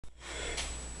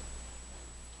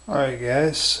Alright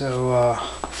guys, so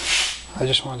I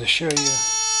just wanted to show you,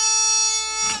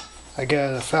 I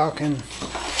got a Falcon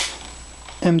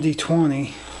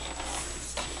MD20,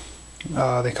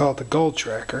 they call it the gold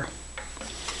tracker.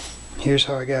 Here's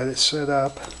how I got it set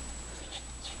up.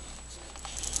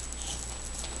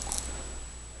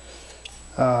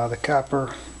 The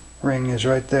copper ring is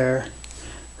right there,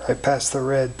 right past the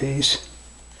red piece.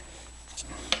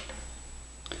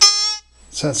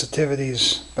 Sensitivity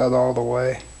is about all the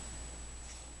way,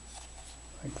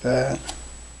 like that.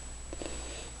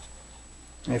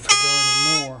 If I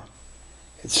go any more,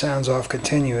 it sounds off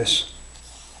continuous.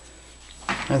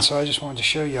 And so I just wanted to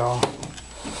show y'all.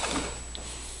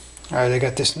 Alright, I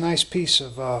got this nice piece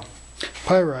of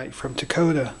Pyrite from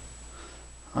Dakota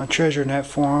on TreasureNet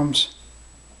forums.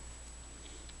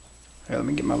 Here, let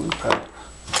me get my loop out.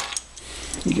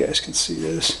 You guys can see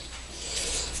this.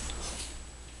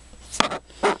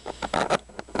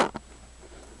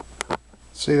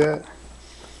 See that?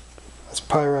 That's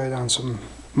Pyrite on some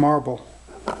marble.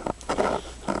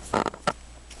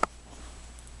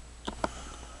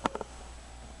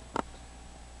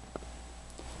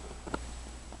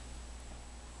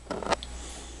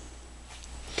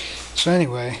 So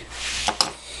anyway,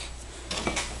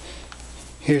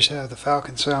 here's how the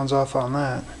Falcon sounds off on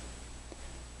that.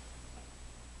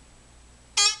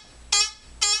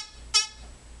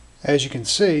 As you can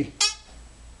see,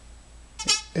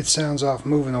 it sounds off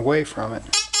moving away from it.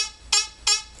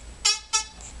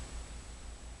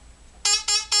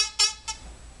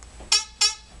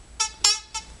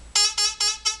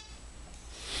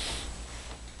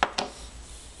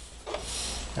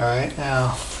 Alright,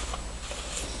 now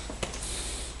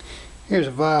here's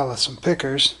a vial of some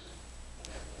pickers.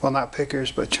 Well, not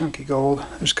pickers, but chunky gold.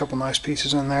 There's a couple nice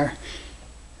pieces in there.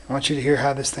 I want you to hear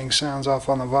how this thing sounds off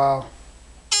on the vial.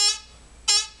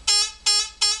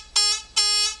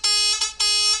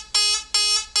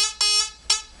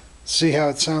 See how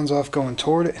it sounds off going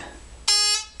toward it?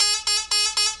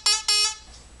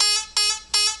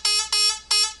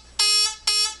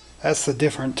 That's the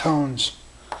different tones.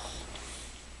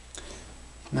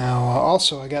 Now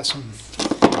also I got some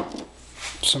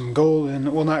gold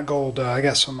and, well, not gold, I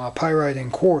got some pyrite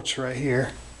and quartz right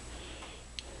here.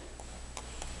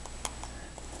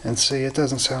 And see, it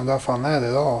doesn't sound off on that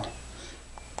at all.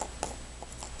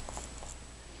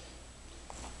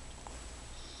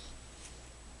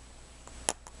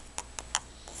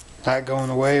 Not going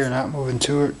away or not moving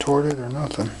toward it or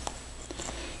nothing.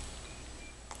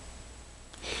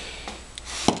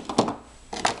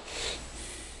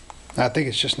 I think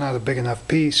it's just not a big enough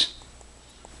piece.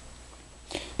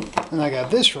 And I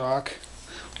got this rock,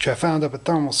 which I found up at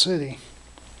Thermal City,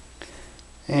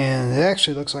 and it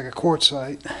actually looks like a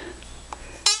quartzite.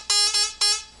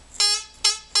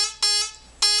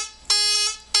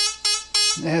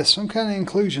 It has some kind of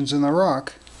inclusions in the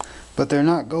rock, but they're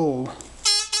not gold.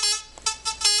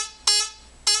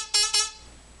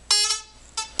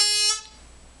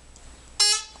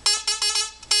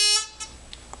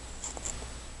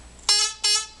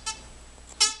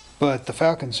 But the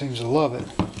Falcon seems to love it.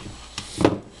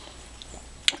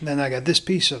 And then I got this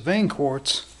piece of vein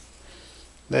quartz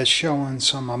that's showing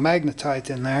some magnetite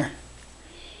in there.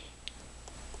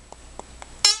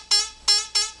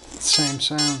 Same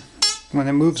sound when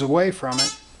it moves away from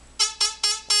it.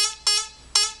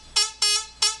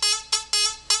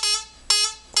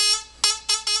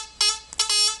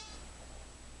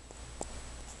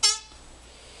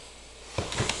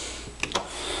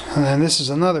 And then this is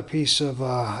another piece of,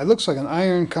 it looks like an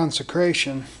iron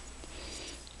consecration.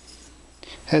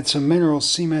 Had some minerals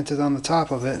cemented on the top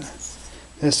of it.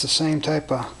 It's the same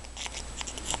type of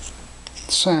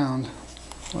sound.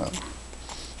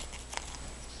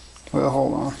 Well,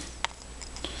 hold on.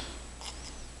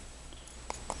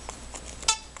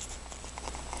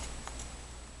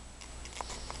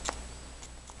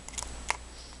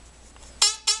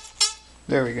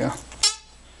 There we go.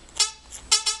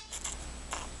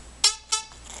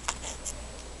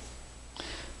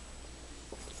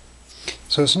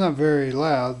 So it's not very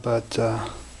loud, but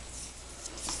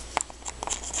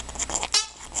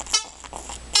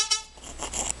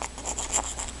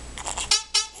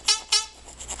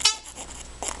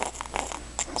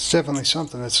it's definitely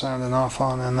something that's sounding off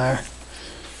on in there.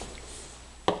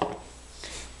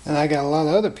 And I got a lot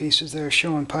of other pieces there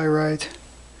showing pyrite,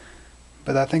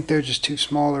 but I think they're just too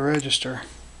small to register.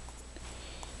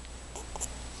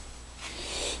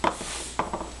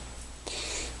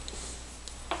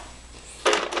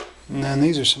 And then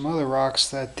these are some other rocks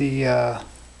that the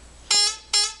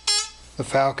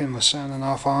Falcon was sounding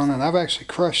off on, and I've actually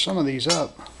crushed some of these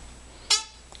up.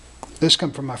 This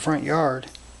come from my front yard.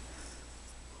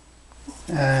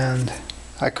 and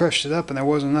I crushed it up and there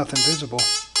wasn't nothing visible.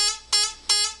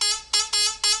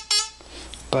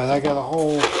 But I got a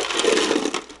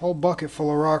whole bucket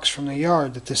full of rocks from the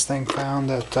yard that this thing found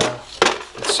that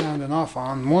it's sounding off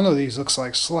on. One of these looks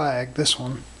like slag, this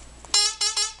one.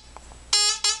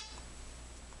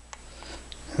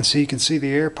 And so you can see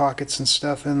the air pockets and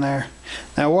stuff in there.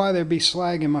 Now why there'd be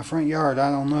slag in my front yard,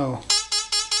 I don't know.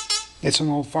 It's an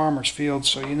old farmer's field,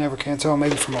 so you never can tell,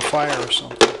 maybe from a fire or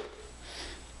something.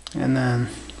 And then,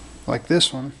 like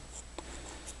this one.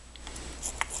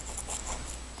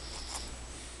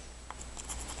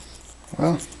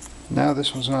 Well, now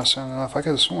this one's not sounding off. I could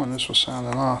have sworn this was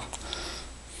sounding off.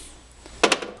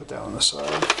 Put that on the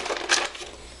side.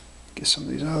 Get some of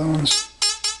these other ones.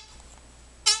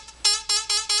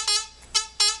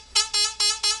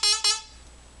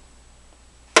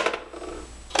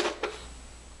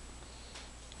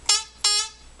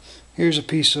 Here's a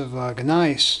piece of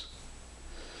gneiss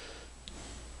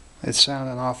it's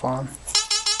sounding off on.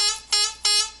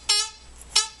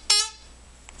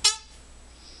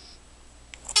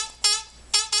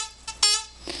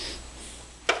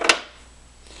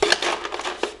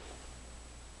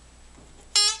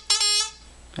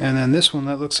 And then this one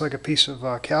that looks like a piece of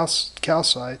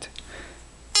calcite.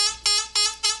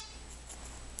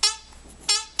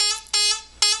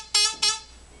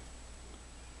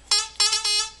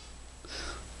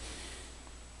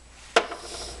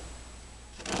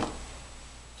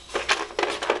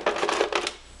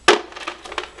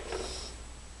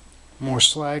 More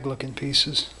slag looking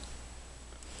pieces.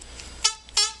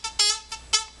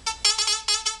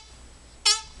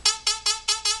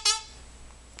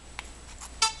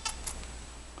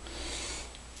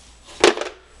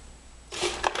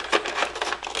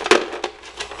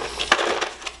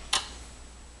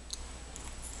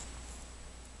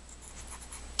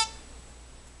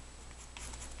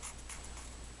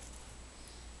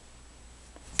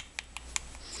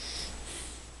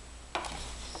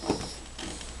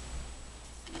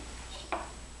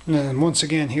 And then once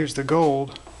again, here's the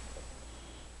gold.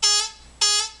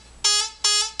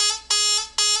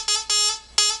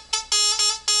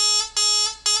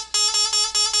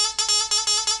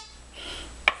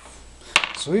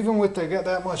 So even with they got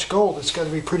that much gold, it's got to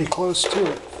be pretty close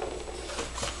to it.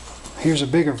 Here's a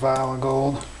bigger vial of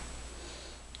gold.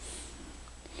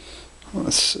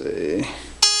 Let's see.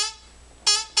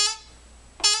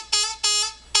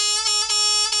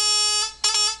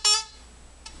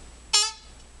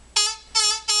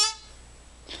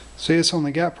 See, it's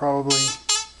only got probably,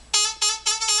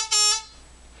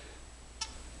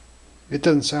 it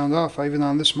doesn't sound off even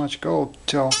on this much gold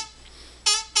till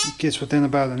it gets within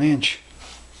about an inch.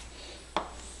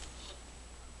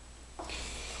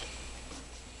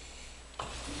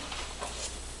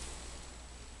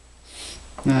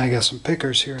 Now I got some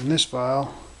pickers here in this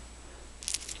vial.